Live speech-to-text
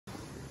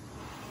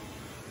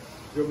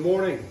Good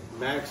morning,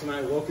 Maddox and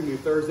I welcome you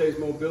to Thursday's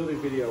mobility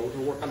video. We're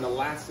going to work on the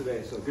lats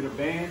today. So get a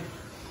band,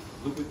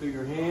 loop it through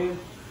your hand,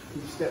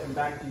 keep stepping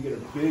back till you get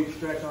a big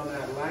stretch on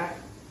that lat.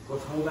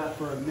 Let's hold that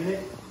for a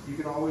minute. You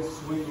can always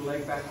swing the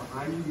leg back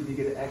behind you to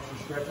get an extra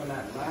stretch on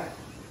that lat.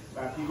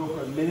 After you go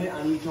for a minute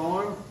on each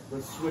arm,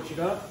 let's switch it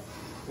up.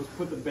 Let's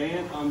put the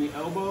band on the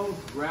elbow,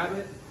 grab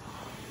it,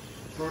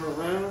 turn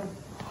around,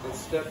 and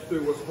step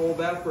through. Let's hold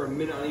that for a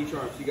minute on each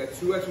arm. So you got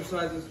two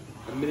exercises,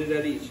 a minute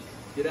at each.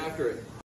 Get after it.